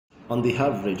On the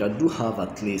average, I do have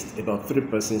at least about 3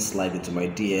 persons slide into my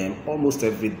DM almost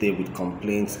every day with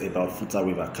complaints about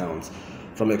Flutterwave accounts.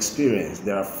 From experience,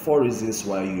 there are 4 reasons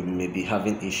why you may be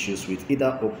having issues with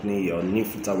either opening your new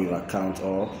Flutterwave account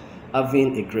or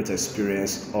having a great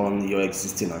experience on your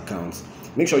existing account.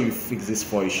 Make sure you fix these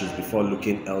 4 issues before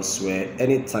looking elsewhere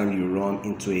anytime you run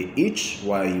into a hitch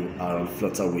while you are on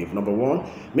Flutterwave. Number 1,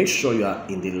 make sure you are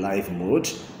in the live mode.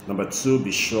 Number 2,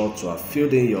 be sure to have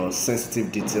filled in your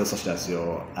sensitive details such as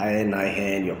your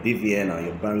ININ, your BVN, and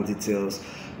your bank details.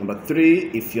 Number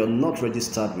 3, if you're not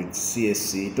registered with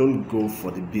CSC, don't go for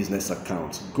the business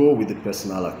account. Go with the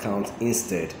personal account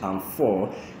instead. And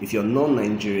 4, if you're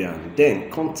non-Nigerian, then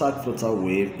contact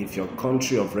Flutterwave if your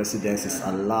country of residence is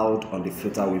allowed on the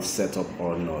Flutterwave setup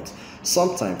or not.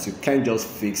 Sometimes you can't just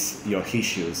fix your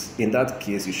issues. In that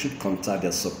case, you should contact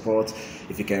their support.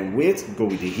 If you can wait, go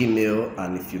with the email,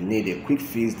 and if you need a quick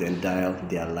fix, then dial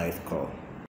their live call.